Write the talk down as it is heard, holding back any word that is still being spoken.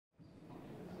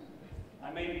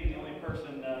I may be the only person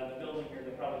in the building here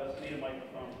that probably doesn't need a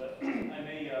microphone, but I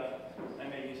may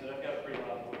use it. I've got a pretty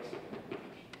loud voice.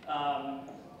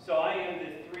 So I am the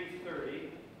 3:30,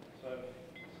 so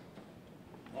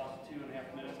I've lost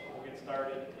 2.5 minutes before we get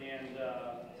started, and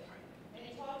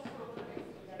he talks for living,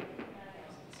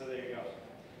 so there you go.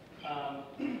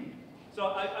 So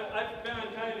I've been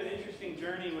on kind of an interesting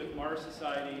journey with Mars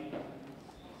Society.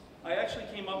 I actually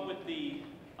came up with the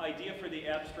idea for the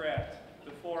abstract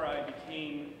before I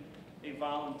became a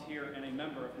volunteer and a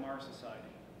member of Mars Society.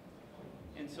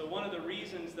 And so one of the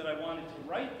reasons that I wanted to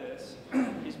write this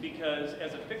is because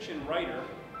as a fiction writer,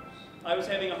 I was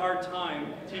having a hard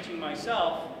time teaching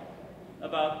myself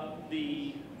about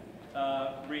the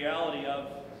reality of...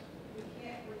 we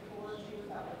can't record you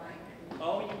without a mic.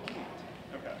 Oh, you can't.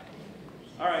 Okay.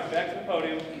 All right, back to the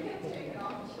podium. You can take it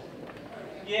off.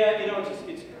 Yeah, you know,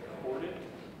 it's recorded.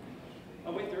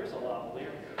 Oh wait, there is a lavalier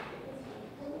here.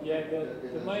 Yeah,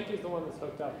 the mic is the one that's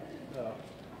hooked up.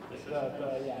 This is?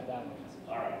 Yeah, that one.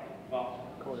 All right. Well,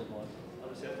 Recorded one. I'll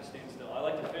just have to stand still. I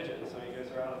like to fidget, so you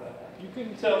guys are out of that. You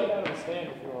can So- take it out of the stand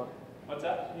if you want. What's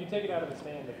that? You take it out of the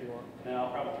stand if you want. No, I'll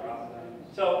probably drop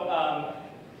it. So,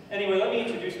 anyway, let me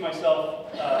introduce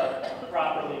myself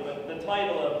properly, but the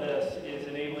title of this is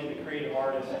Enabling the Creative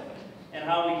Artist, and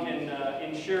how we can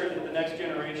ensure that the next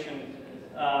generation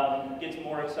gets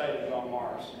more excited about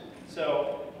Mars.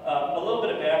 So, a little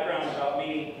bit of background about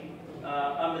me.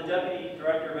 I'm the Deputy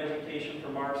Director of Education for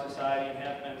Mars Society and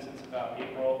have been since about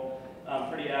April. I'm a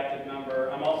pretty active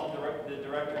member. I'm also the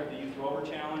Director of the Youth Rover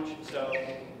Challenge. So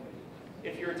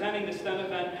if you're attending the STEM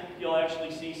event, you'll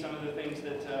actually see some of the things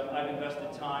that I've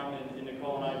invested time in, and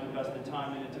Nicole and I have invested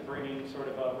time into bringing sort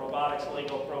of a robotics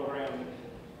Lego program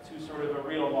to sort of a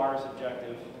real Mars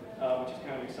objective, which is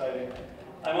kind of exciting.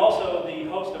 I'm also the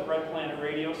host of Red Planet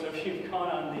Radio, so if you've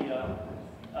gone on the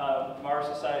Mars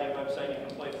Society website, you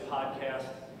can play the podcast.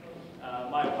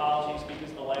 My apologies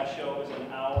because the last show was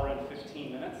an hour and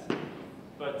 15 minutes,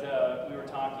 but we were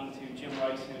talking to Jim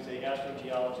Rice, who's an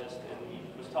astrogeologist, and he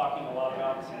was talking a lot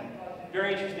about some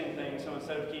very interesting things. So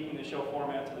instead of keeping the show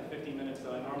format to the 50 minutes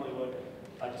that I normally would,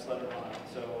 I just let it run.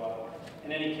 So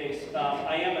in any case,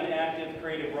 I am an active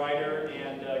creative writer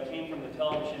and came from the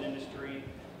television industry.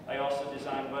 I also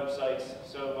design websites,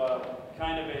 so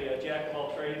kind of a jack of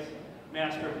all trades,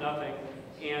 master of nothing.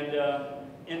 And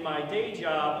in my day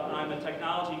job, I'm a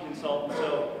technology consultant.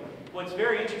 So what's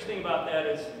very interesting about that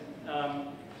is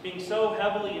being so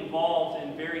heavily involved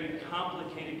in very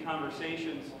complicated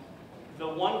conversations, the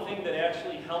one thing that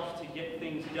actually helps to get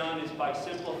things done is by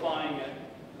simplifying it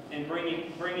and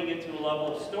bringing it to a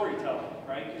level of storytelling,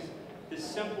 right? Because the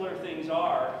simpler things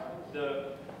are,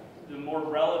 the more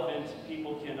relevant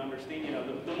people can understand, you know,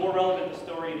 the more relevant the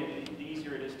story, the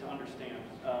easier it is to understand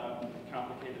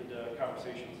complicated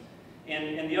conversations.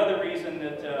 And the other reason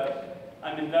that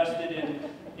I'm invested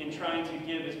in trying to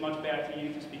give as much back to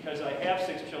youth is because I have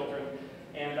 6 children,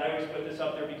 and I always put this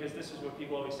up there because this is what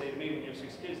people always say to me when you have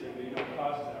 6 kids, you know what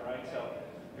causes that, right? So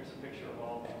there's a picture of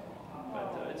all of them.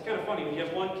 But it's kind of funny, when you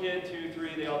have 1 kid, 2,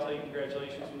 3, they all tell you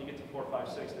congratulations. When you get to 4, 5,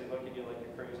 6, they look at you like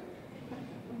you're crazy.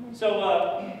 So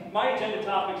my agenda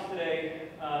topics today,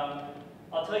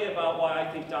 I'll tell you about why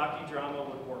I think docudrama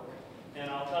would work. And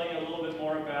I'll tell you a little bit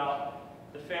more about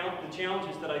the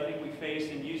challenges that I think we face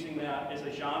in using that as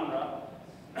a genre,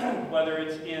 whether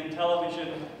it's in television,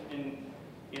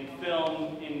 in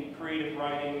film, in creative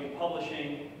writing, in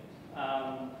publishing,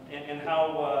 and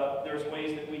how there's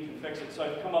ways that we can fix it. So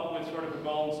I've come up with sort of a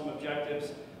goal and some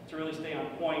objectives to really stay on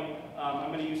point.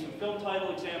 I'm going to use some film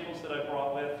title examples that I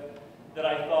brought with that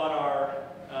I thought are,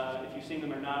 if you've seen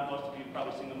them or not, most of you have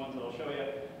probably seen the ones that I'll show you,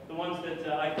 the ones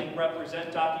that I think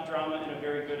represent docudrama in a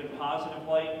very good and positive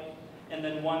light, and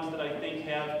then ones that I think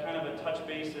have kind of a touch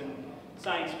base in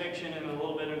science fiction and a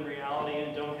little bit in reality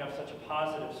and don't have such a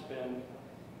positive spin.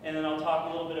 And then I'll talk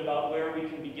a little bit about where we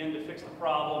can begin to fix the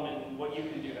problem and what you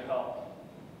can do to help.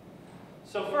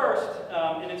 So first,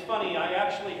 and it's funny, I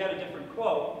actually had a different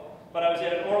quote, but I was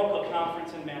at an Oracle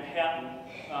conference in Manhattan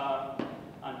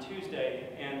on Tuesday,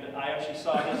 and I actually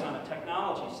saw this on a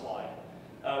technology slide,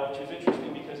 which was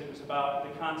interesting because it was about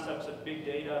the concepts of big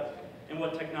data and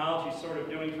what technology is sort of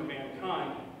doing for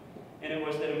mankind. And it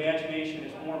was that imagination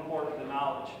is more important than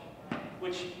knowledge,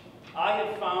 which I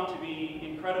have found to be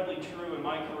incredibly true in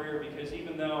my career, because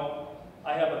even though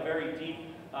I have a very deep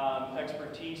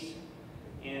expertise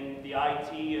in the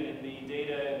IT and in the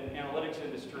data and analytics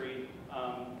industry,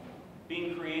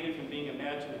 being creative and being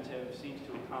imaginative seems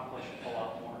to accomplish a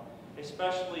lot more,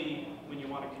 especially when you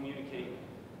want to communicate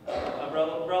a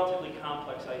relatively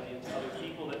complex idea to other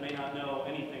people that may not know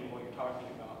anything what you're talking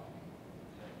about.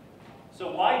 So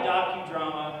why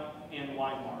docudrama and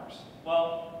why Mars?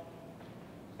 Well,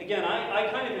 again, I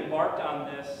kind of embarked on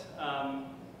this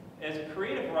as a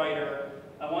creative writer.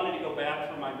 I wanted to go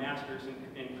back for my master's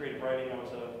in creative writing. I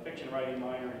was a fiction writing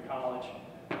minor in college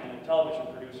and a television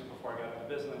producer before I got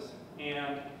into business.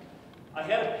 And I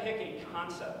had to pick a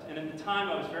concept. And at the time,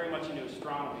 I was very much into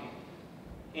astronomy.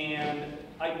 And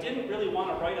I didn't really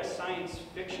want to write a science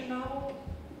fiction novel.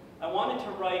 I wanted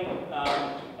to write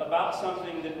about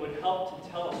something that would help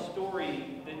to tell a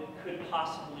story that could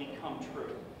possibly come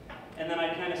true. And then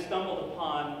I kind of stumbled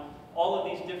upon all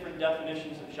of these different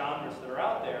definitions of genres that are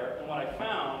out there, and what I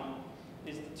found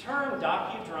is the term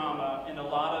docudrama in a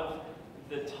lot of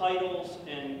the titles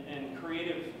and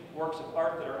creative works of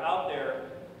art that are out there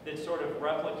that sort of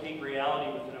replicate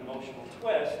reality with an emotional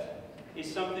twist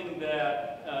is something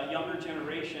that younger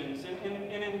generations, and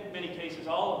in many cases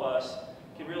all of us,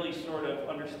 can really sort of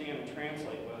understand and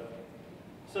translate with.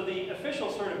 So the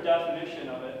official sort of definition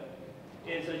of it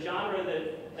is a genre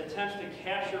that attempts to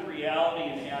capture reality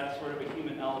and add sort of a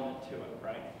human element to it,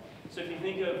 right? So if you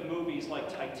think of movies like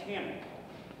Titanic,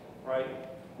 right?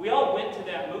 We all went to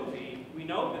that movie, we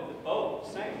know that the boat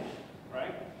sank,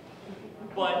 right?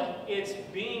 But it's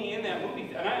being in that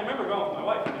movie, and I remember going with my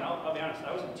wife, and I'll be honest,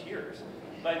 I was in tears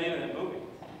by the end of that movie.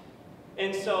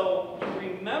 And so you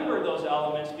remember those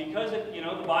elements because of, you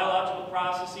know, the biological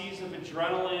processes of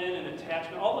adrenaline and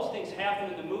attachment, all those things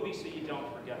happen in the movie so you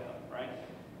don't forget them, right?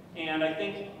 And I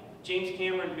think James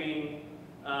Cameron being,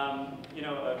 you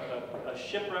know, a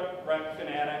shipwreck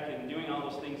fanatic and doing all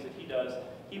those things that he does,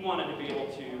 he wanted to be able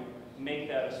to make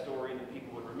that a story that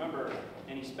people would remember.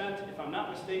 And he spent, if I'm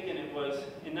not mistaken, it was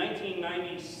in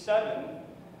 1997,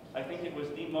 I think it was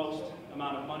the most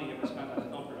amount of money ever spent on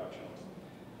film production.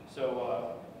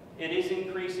 So it is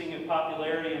increasing in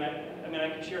popularity, and I mean, I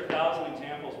could share 1,000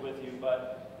 examples with you,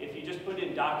 but if you just put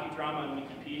in docudrama on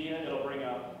Wikipedia, it'll bring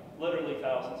up literally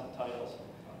thousands of titles.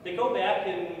 They go back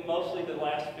in mostly the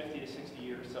last 50 to 60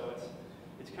 years, so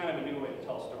it's kind of a new way to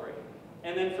tell a story.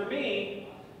 And then for me,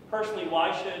 personally,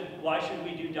 why should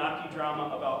we do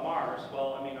docudrama about Mars?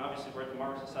 Well, I mean, obviously we're at the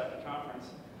Mars Society conference,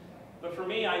 but for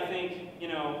me, I think, you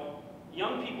know,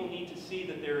 young people need to see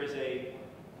that there is a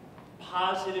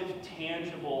positive,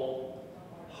 tangible,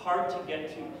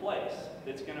 hard-to-get-to place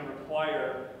that's going to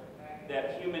require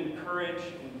that human courage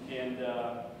and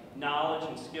knowledge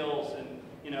and skills. And,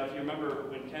 you know, if you remember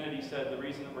when Kennedy said the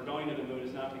reason that we're going to the moon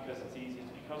is not because it's easy,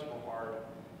 it's because we're hard.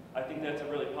 I think that's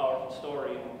a really powerful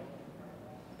story.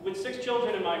 With 6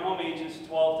 children in my home, ages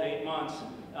 12 to 8 months,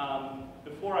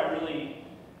 before I really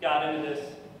got into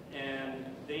this and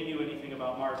they knew anything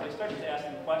about Mars, I started to ask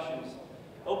them questions,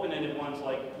 open-ended ones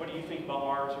like, what do you think about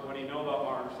Mars, or what do you know about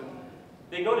Mars? And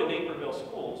they go to Naperville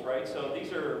schools, right? So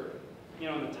these are, you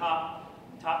know, in the top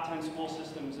 10 school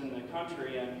systems in the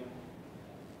country, and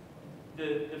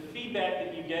the feedback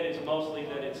that you get is mostly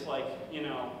that it's like, you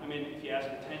know, I mean, if you ask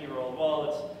a 10-year-old,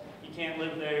 well, you can't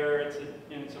live there, it's an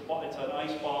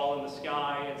ice ball in the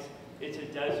sky, it's a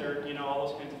desert, you know, all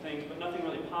those kinds of things, but nothing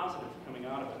really positive coming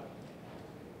out of it.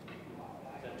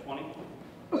 Is that 20?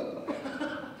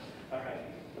 All right.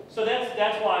 So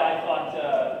that's why I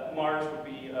thought Mars would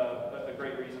be a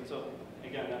great reason. So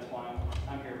again, that's why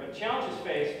I'm here. But challenges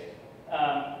faced.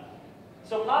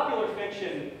 So popular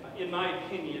fiction, in my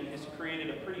opinion, has created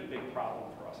a pretty big problem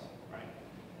for us, right?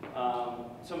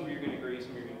 Some of you are going to agree,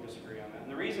 some of you are going to disagree on that.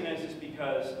 And the reason is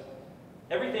because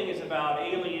everything is about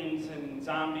aliens and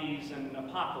zombies and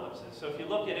apocalypses. So if you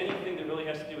look at anything that really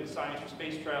has to do with science or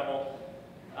space travel,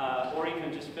 or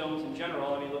even just films in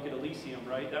general, I mean, look at Elysium,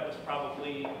 right? That was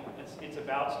probably, it's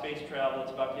about space travel,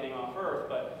 it's about getting off Earth,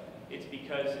 but it's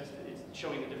because it's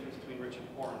showing the difference between rich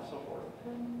and poor and so forth.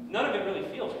 None of it really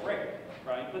feels great,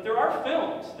 right? But there are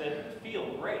films that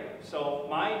feel great. So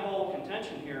my whole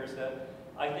contention here is that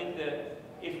I think that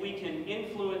if we can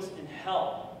influence and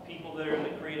help people that are in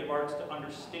the creative arts to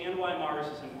understand why Mars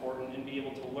is important and be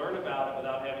able to learn about it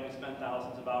without having to spend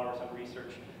thousands of hours on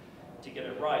research to get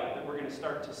it right, that we're going to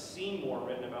start to see more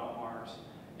written about Mars,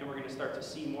 and we're going to start to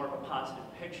see more of a positive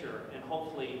picture, and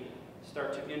hopefully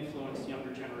start to influence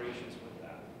younger generations with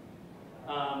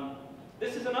that.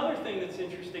 This is another thing that's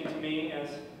interesting to me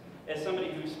as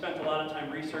somebody who's spent a lot of time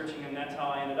researching, and that's how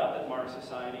I ended up at Mars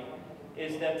Society,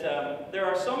 is that there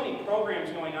are so many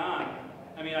programs going on.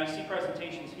 I mean, I see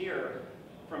presentations here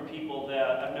from people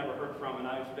that I've never heard from, and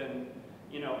I've been,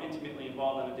 you know, intimately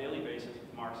involved on a daily basis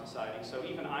with Mars Society, so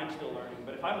even I'm still learning.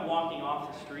 But if I'm walking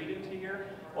off the street into here,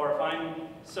 or if I'm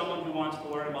someone who wants to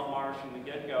learn about Mars from the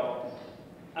get-go,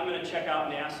 I'm going to check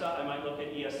out NASA, I might look at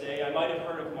ESA, I might have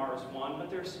heard of Mars One,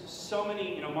 but there's so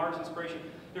many, you know, Mars Inspiration,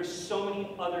 there's so many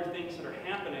other things that are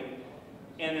happening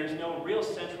and there's no real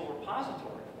central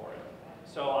repository for it.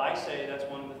 So I say that's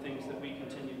one of the things that we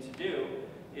continue to do,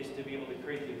 is to be able to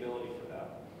create the ability for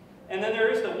that. And then there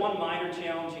is the one minor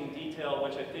challenging detail,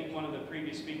 which I think one of the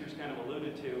previous speakers kind of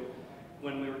alluded to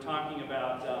when we were talking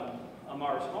about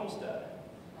Amar's homestead,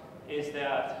 is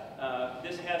that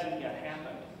this hasn't yet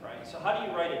happened, right? So how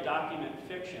do you write a document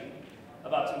fiction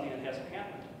about something that hasn't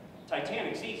happened?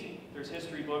 Titanic's easy. There's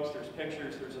history books, there's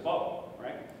pictures, there's a boat,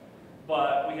 right?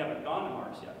 But we haven't gone to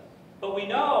Mars yet. But we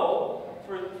know,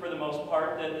 for the most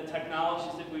part, that the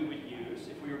technologies that we would use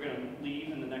if we were going to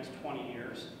leave in the next 20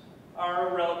 years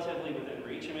are relatively within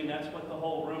reach. I mean, that's what the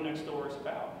whole room next door is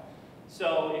about.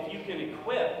 So if you can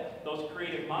equip those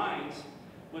creative minds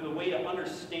with a way to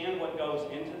understand what goes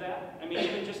into that, I mean,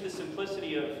 even just the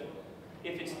simplicity of,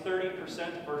 if it's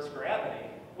 30% of Earth's gravity,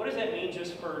 what does that mean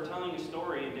just for telling a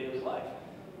story in daily life?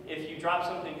 If you drop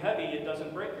something heavy, it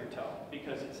doesn't break your toe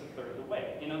because it's a third of the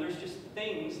weight. You know, there's just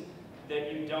things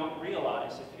that you don't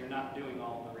realize if you're not doing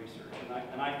all the research.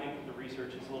 And I think that the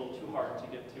research is a little too hard to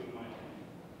get to, in my opinion.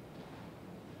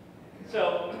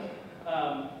 So,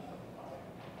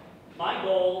 my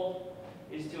goal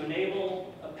is to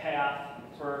enable a path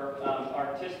for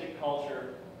artistic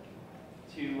culture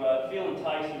to feel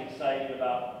enticed and excited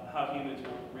about how humans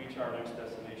will reach our next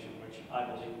destination, which I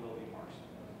believe will be Mars.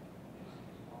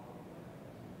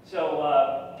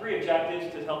 So 3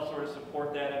 objectives to help sort of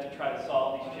support that and to try to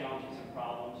solve these challenges and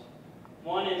problems.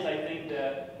 One is, I think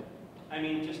that, I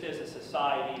mean, just as a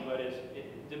society, but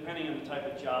depending on the type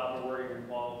of job or where you're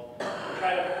involved,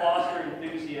 try to foster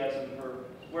enthusiasm for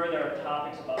where there are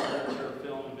topics about literature,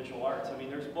 film, and visual arts. I mean,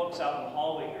 there's books out in the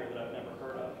hallway here that I've never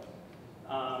heard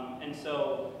of. And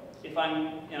so, if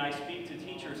I speak to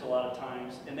teachers a lot of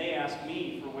times, and they ask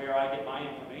me for where I get my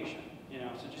information, you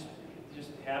know, so just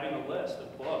having a list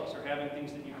of books or having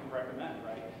things that you can recommend,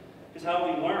 right? Because how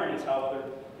we learn is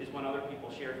when other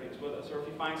people share things with us. Or if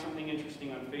you find something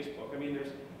interesting on Facebook, I mean,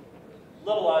 there's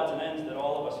little odds and ends that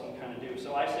all of us can kind of do.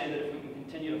 So I say that if we can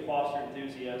continue to foster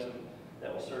enthusiasm,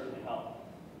 that will certainly help.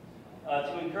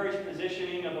 To encourage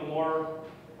positioning of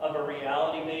a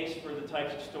reality base for the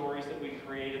types of stories that we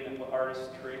create and then what artists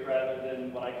create, rather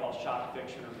than what I call shock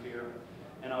fiction or fear.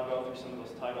 And I'll go through some of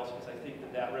those titles because I think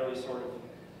that that really sort of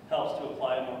helps to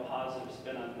apply a more positive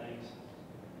spin on things.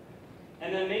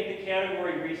 And then make the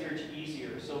category research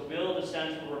easier. So build a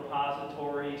central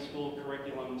repository, school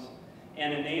curriculums,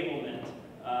 and enablement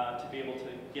to be able to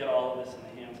get all of this in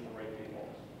the hands of the right people.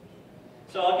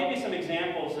 So I'll give you some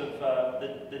examples of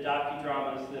the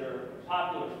docudramas that are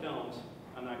popular films.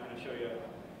 I'm not going to show you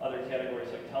other categories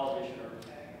like television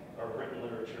or written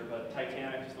literature, but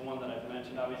Titanic is the one that I've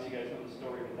mentioned. Obviously, you guys know the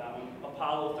story with that one.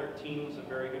 Apollo 13 was a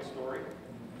very good story,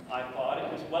 I thought.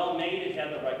 It was well made. It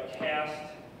had the right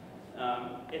cast.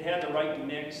 It had the right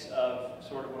mix of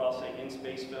sort of what I'll say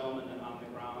in-space film and then on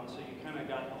the ground, so you kind of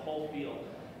got the whole feel.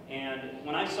 And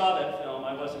when I saw that film,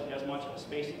 I wasn't as much of a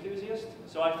space enthusiast,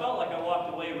 so I felt like I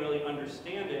walked away really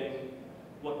understanding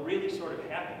what really sort of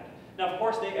happened. Now, of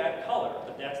course, they add color,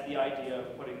 but that's the idea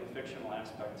of putting the fictional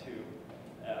aspect to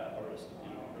a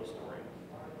real story.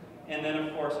 And then,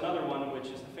 of course, another one, which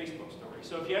is the Facebook story.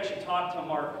 So if you actually talk to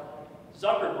Mark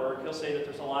Zuckerberg, he'll say that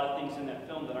there's a lot of things in that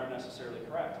film that aren't necessarily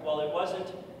correct. Well, it wasn't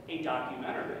a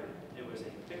documentary. It was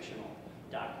a fictional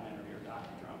documentary or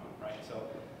docudrama, right? So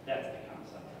that's the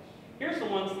concept. Here's the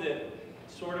ones that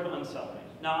sort of unsettle me.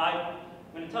 Now, I'm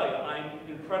going to tell you, I'm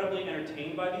incredibly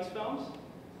entertained by these films,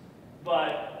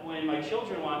 but when my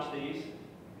children watch these,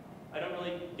 I don't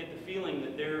really get the feeling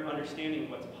that they're understanding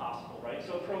what's possible, right?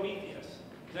 So Prometheus.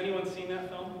 Has anyone seen that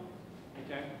film?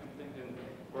 Okay, I'm thinking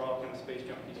we're all kind of space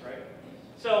junkies, right?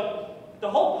 So the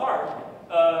whole part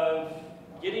of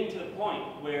getting to the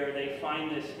point where they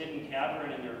find this hidden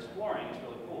cavern and they're exploring is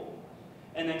really cool.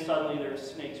 And then suddenly there's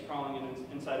snakes crawling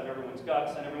inside of everyone's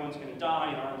guts and everyone's going to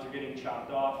die and arms are getting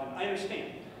chopped off. And I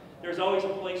understand. There's always a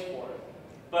place for it.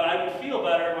 But I would feel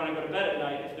better when I go to bed at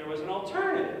night if there was an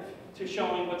alternative to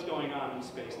showing what's going on in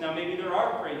space. Now maybe there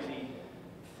are crazy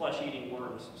flesh-eating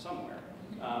worms somewhere.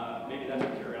 Maybe that's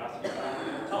what curiosity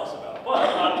will tell us about. But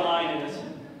the bottom line is,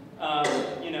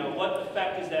 you know, what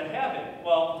effect is that having?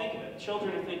 Well, think of it.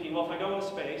 Children are thinking, well, if I go into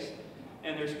space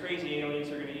and there's crazy aliens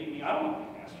that are going to eat me, I don't want to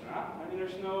be an astronaut. I mean,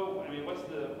 there's no, I mean, what's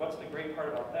the great part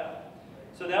about that?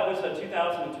 So that was a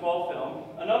 2012 film.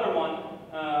 Another one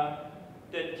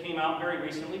that came out very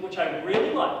recently, which I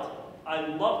really liked. I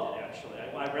loved it, actually.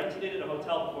 I rented it at a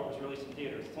hotel before it was released in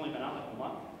theaters. It's only been out like a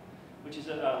month, which is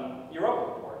a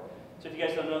Europa Report. So if you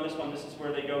guys don't know this one, this is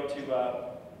where they go to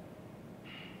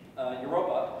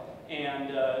Europa, and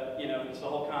you know, it's the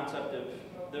whole concept of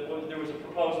there was a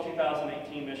proposed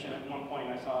 2018 mission at one point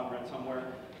I saw and read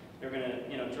somewhere They're going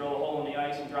to, drill a hole in the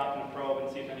ice and drop in a probe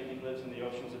and see if anything lives in the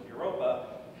oceans of Europa.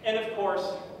 And of course,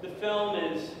 the film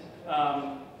is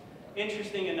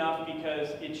interesting enough because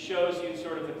it shows you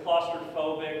sort of the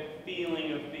claustrophobic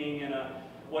feeling of being in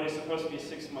what is supposed to be a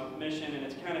 6-month mission, and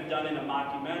it's kind of done in a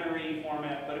mockumentary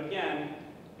format. But again,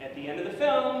 at the end of the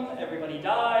film, everybody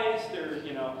dies. There's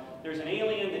an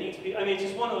alien that eats people. I mean, it's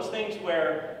just one of those things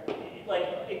where,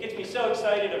 it gets me so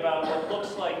excited about what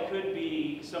looks like could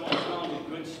be someone telling a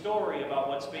good story about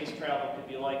what space travel could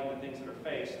be like and the things that are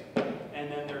faced. And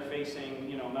then they're facing,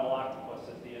 metal octopus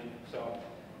at the end. So,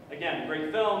 again,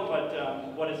 great film,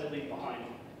 but what does it leave behind?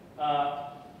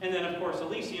 And then, of course,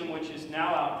 Elysium, which is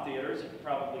now out in theaters. You could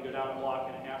probably go down a block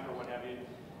and a half or what have you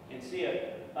and see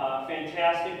it.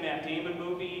 Fantastic Matt Damon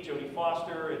movie, Jodie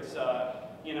Foster. It's,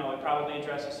 it probably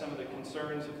addresses some of the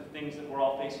concerns of the things that we're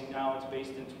all facing now. It's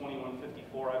based in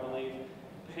 2154, I believe.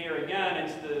 Here again,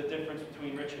 it's the difference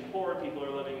between rich and poor. People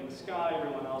are living in the sky.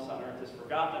 Everyone else on Earth is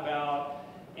forgotten about.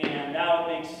 And now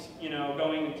it makes,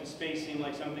 going into space seem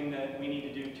like something that we need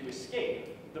to do to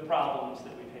escape the problems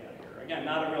that we've had here. Again,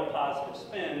 not a real positive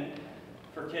spin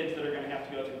for kids that are going to have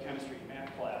to go through chemistry and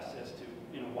math class as to,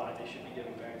 why they should be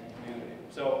giving back to humanity.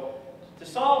 So to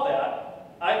solve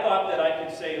that, I thought that I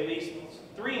could say at least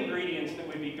 3 ingredients that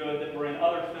would be good that were in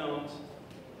other films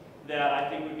that I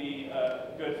think would be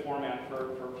a good format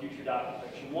for future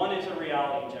docufiction. One is a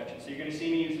reality injection. So you're going to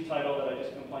see me use the title that I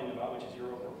just complained about, which is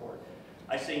Europa Report.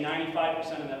 I say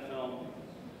 95% of that film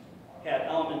had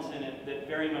elements in it that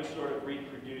very much sort of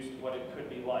reproduced what it could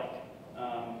be like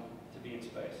to be in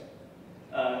space.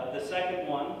 The second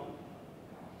one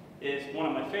is one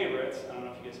of my favorites. I don't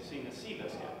know if you guys have seen the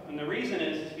Seabiscuit. And the reason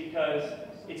is because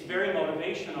it's very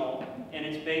motivational and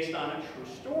it's based on a true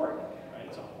story. Right?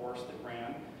 It's a horse that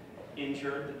ran,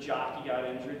 injured, the jockey got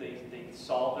injured, they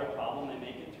solve their problem, they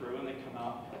make it through, and they come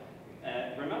out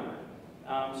remembered.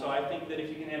 So I think that if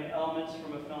you can have elements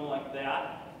from a film like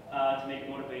that to make it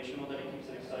motivational, that it keeps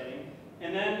it exciting.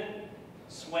 And then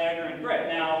swagger and grit.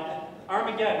 Now,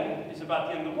 Armageddon is about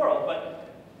the end of the world, but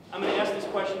I'm going to ask this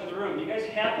question to the room. Do you guys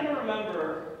happen to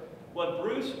remember what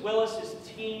Bruce Willis's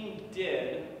team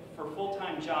did for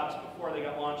full-time jobs before they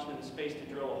got launched into space to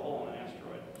drill a hole in an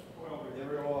asteroid?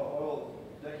 Oil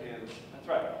deckhands. That's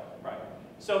right, right.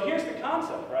 So here's the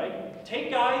concept, right?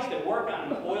 Take guys that work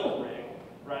on an oil rig,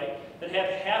 right, that have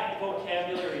half the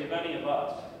vocabulary of any of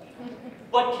us,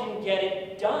 but can get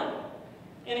it done.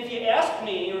 And if you ask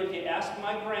me, or if you ask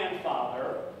my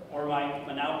grandfather, or my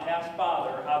now past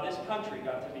father, how this country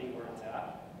got to be where it's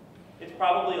at, it's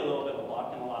probably a little bit of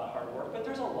luck and a lot of hard work, but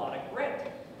there's a lot of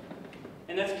grit.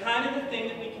 And that's kind of the thing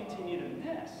that we continue to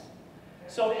miss.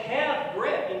 So have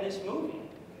grit in this movie.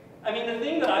 I mean, the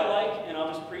thing that I like, and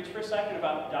I'll just preach for a second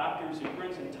about Dr.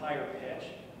 Zubrin's entire pitch,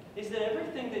 is that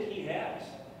everything that he has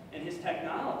and his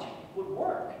technology would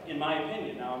work, in my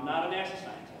opinion. Now, I'm not a NASA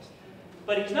scientist,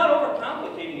 but he's not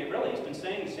overcomplicating it, really. He's been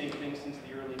saying the same thing since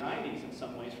the early 90s in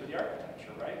some ways for the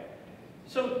architecture, right?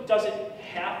 So does it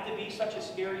have to be such a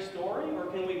scary story, or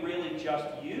can we really just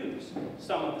use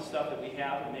some of the stuff that we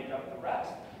have and make up the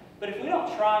rest? But if we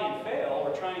don't try and fail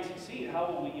or try and succeed,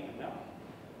 how will we even know?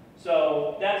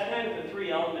 So that's kind of the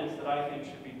 3 elements that I think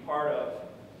should be part of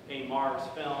a Mars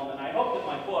film. And I hope that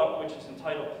my book, which is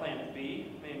entitled Planet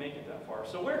B, may make it that far.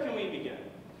 So where can we begin?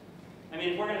 I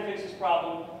mean, if we're going to fix this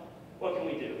problem, what can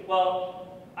we do?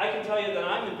 Well, I can tell you that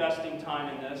I'm investing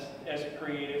time in this as a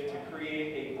creative to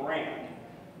create a brand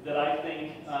that I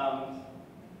think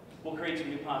will create some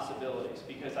new possibilities.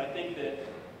 Because I think that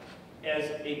as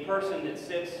a person that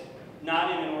sits not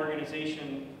in an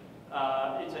organization,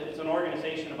 it's an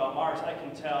organization about Mars, I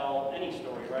can tell any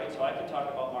story, right? So I can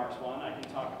talk about Mars One, I can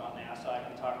talk about NASA, I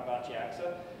can talk about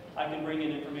JAXA, I can bring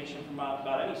in information from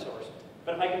about any source.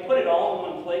 But if I can put it all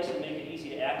in one place and make it easy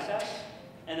to access,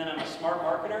 and then I'm a smart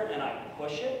marketer and I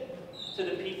push it to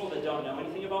the people that don't know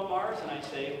anything about Mars, and I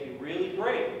say it would be really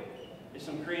great if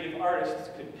some creative artists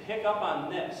could pick up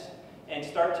on this and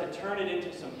start to turn it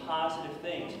into some positive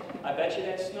things. I bet you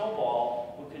that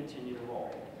snowball will continue to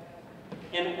roll.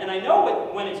 And I know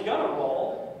when it's going to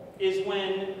roll is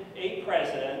when a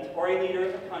president or a leader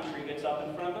of a country gets up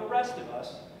in front of the rest of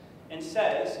us and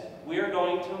says, we are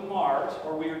going to Mars,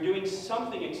 or we are doing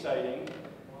something exciting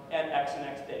at X and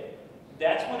X date.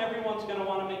 That's when everyone's going to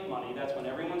want to make money, that's when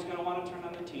everyone's going to want to turn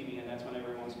on the TV, and that's when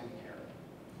everyone's going to care,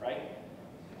 right?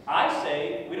 I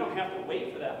say we don't have to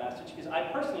wait for that message, because I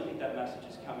personally think that message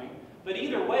is coming. But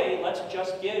either way, let's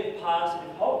just give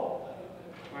positive hope,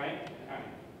 right? All right.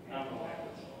 Now I'm going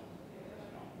backwards.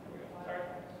 There we go. Sorry.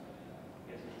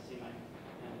 You guys can see my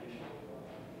animation.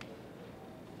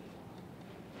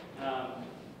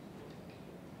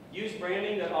 use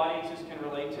branding that audiences can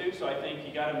relate to, so I think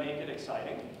you got to make it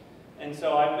exciting. And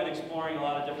so I've been exploring a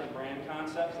lot of different brand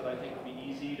concepts that I think would be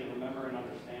easy to remember and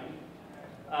understand.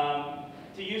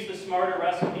 To use the smarter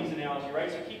recipes analogy,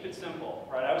 right? So keep it simple,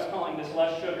 right? I was calling this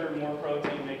less sugar, more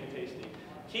protein, make it tasty.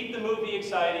 Keep the movie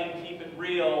exciting, keep it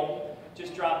real,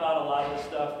 just drop out a lot of the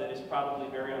stuff that is probably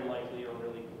very unlikely or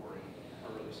really boring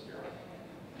or really scary.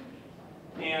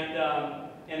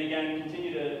 And again,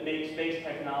 continue to make space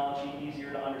technology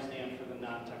easier to understand for the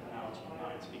non-technology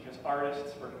minds, because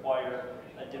artists require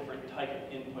a different type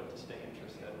of input to stay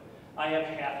interested. I have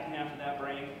half and half of that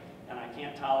brain, and I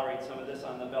can't tolerate some of this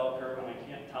on the bell curve, and I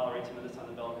can't tolerate some of this on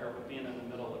the bell curve, but being in the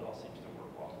middle, it all seems to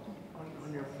work well.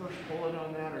 On your first bullet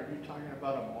on that, are you talking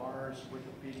about a Mars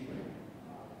Wikipedia?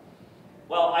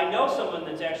 Well, I know someone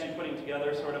that's actually putting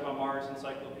together sort of a Mars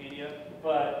encyclopedia,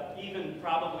 but even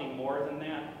probably more than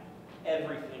that,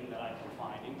 everything that I can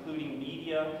find, including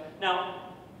media.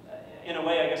 Now, in a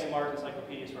way, I guess a Mars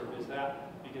encyclopedia sort of is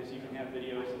that, because you can have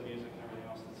videos and music and everything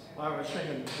else. Well, I was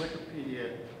thinking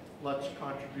Wikipedia lets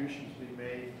contributions be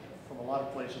made from a lot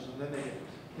of places, and then they get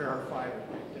verified and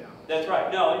taken down. That's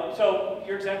right. No, so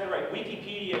you're exactly right.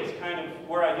 Wikipedia is kind of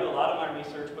where I do a lot of my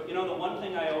research, but you know, the one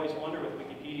thing I always wonder with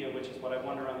Wikipedia, which is what I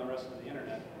wonder on the rest of the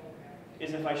internet,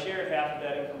 is if I shared half of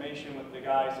that information with the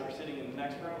guys that are sitting in the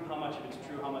next room, how much of it's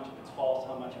true, how much of it's false,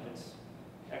 how much of it's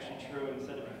actually true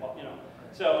instead of false, you know.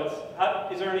 So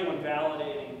is there anyone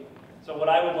validating? So what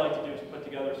I would like to do is put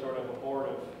together sort of a board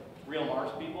of real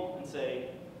Mars people and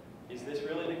say, is this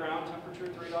really the ground temperature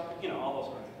to read off? You know, all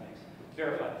those sorts of things.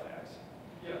 Verify the facts.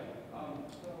 Yeah.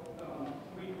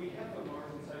 We have the Mars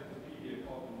Encyclopedia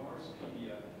called the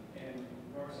Marspedia, and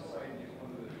Mars Society is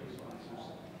one of the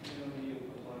sponsors. We don't need to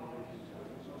put a lot of work into it.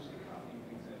 There's mostly copying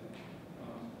things in.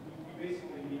 We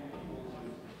basically need people to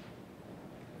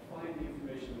find the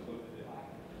information and look at it.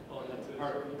 Well, that's it.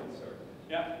 Part of the concern.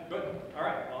 Yeah, good. All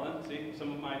right. Well then, see,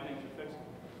 some of my things are fixed.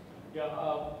 Yeah,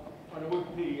 on the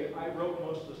Wikipedia, I wrote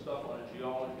most of the stuff on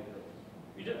geology there.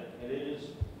 You did. And it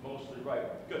is mostly right.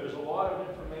 Good. There's a lot of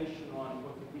information on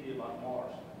Wikipedia about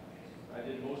Mars. I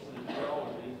did most of the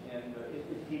geology, and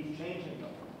it keeps changing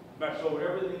them. Right. So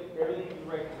everything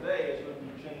you write today is going to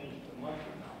be changed a month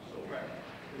from now. So Right.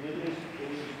 it is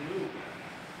new.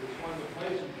 It's one of the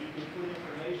places you can put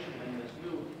information in that's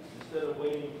new instead of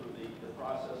waiting for the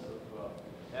process of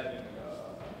having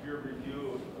a peer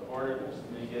review of articles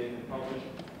and then getting them published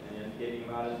and getting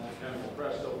them out into the general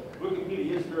press. So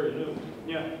Wikipedia is very new.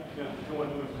 Yeah. Yeah. If you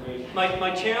want new information.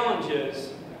 My challenge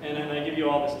is, and I give you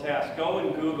all this task, go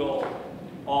and Google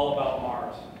all about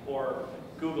Mars, or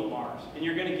Google Mars, and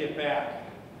you're going to get back,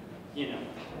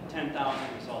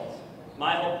 10,000 results.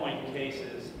 My whole point in case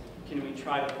is, can we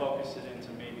try to focus it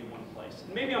into maybe one place?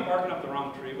 And maybe I'm barking up the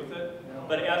wrong tree with it,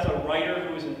 but as a writer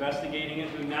who is investigating it,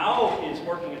 who now is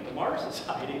working at the Mars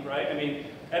Society, right? I mean,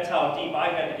 that's how deep I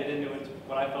had to get into it,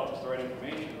 what I felt was the right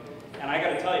information. And I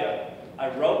got to tell you, I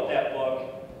wrote that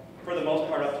book for the most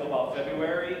part up to about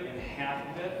February, and half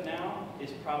of it now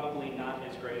is probably not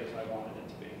as great as I wanted it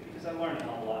to be, because I learned a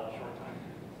hell of a lot in a short time.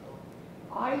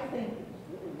 I think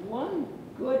one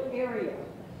good area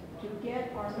to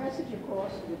get our message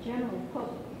across to the general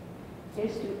public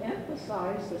is to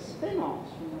emphasize the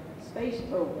spin-offs from the space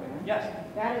program. Yes.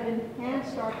 That have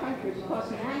enhanced our country, because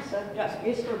NASA Yes.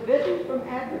 is forbidden from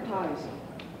advertising.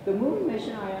 The moon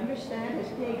mission, I understand, has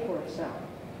paid for itself.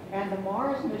 And the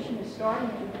Mars mission is starting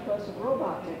to because of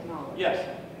robot technology. Yes.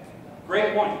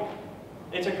 Great point.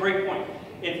 It's a great point.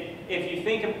 If you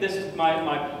think of this is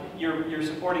you're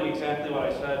supporting exactly what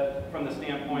I said from the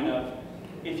standpoint of,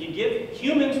 if you give,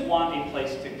 humans want a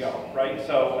place to go, right?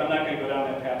 So I'm not going to go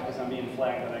down that path because I'm being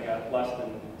flagged that I got less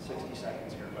than 60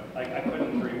 seconds here, but I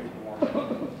couldn't agree with you more.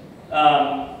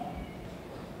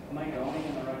 Am I going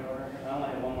in the right order? I only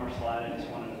have one more slide. I just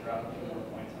wanted to drop a few more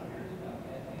points on here,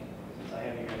 since I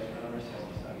have you guys for another 60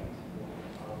 seconds.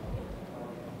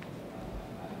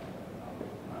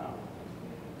 Wow.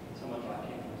 So much I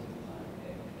can't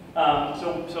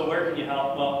listen to. So where can you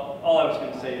help? Well, all I was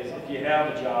going to say is, if you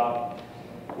have a job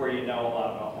where you know a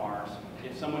lot about Mars,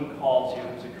 if someone calls you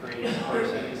who's a creative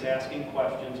person, is asking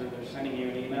questions, or they're sending you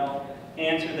an email,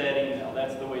 answer that email.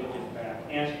 That's the way to get back.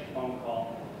 Answer the phone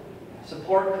call.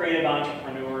 Support creative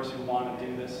entrepreneurs who want to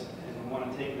do this and want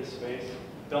to take this space.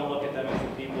 Don't look at them as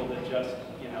the people that just,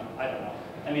 I don't know.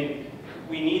 I mean,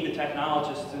 we need the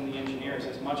technologists and the engineers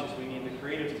as much as we need the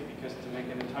creatives, because to make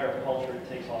an entire culture, it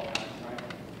takes all kinds, right?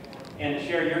 And to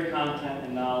share your content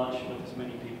and knowledge with as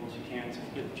many people as you can. So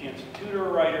if you get the chance to tutor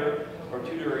a writer or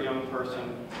tutor a young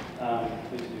person,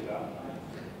 please do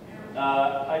that.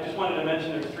 I just wanted to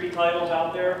mention there's 3 titles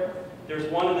out there. There's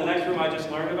one in the next room I just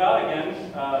learned about,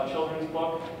 again, children's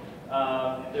book.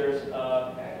 There's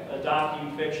a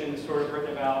docu-fiction sort of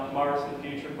written about Mars in the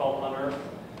future called Unearthed.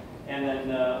 And then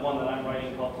one that I'm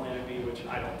writing called Planet B, which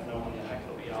I don't know when the heck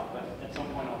it'll be out, but at some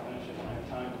point I'll finish it when I have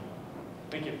time.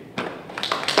 Thank you.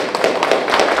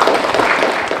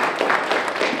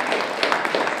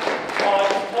 Well, I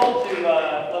was told to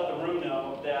let the room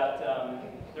know that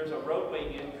there's a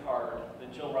roadway in card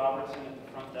that Jill Robertson at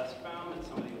the front desk found at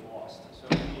some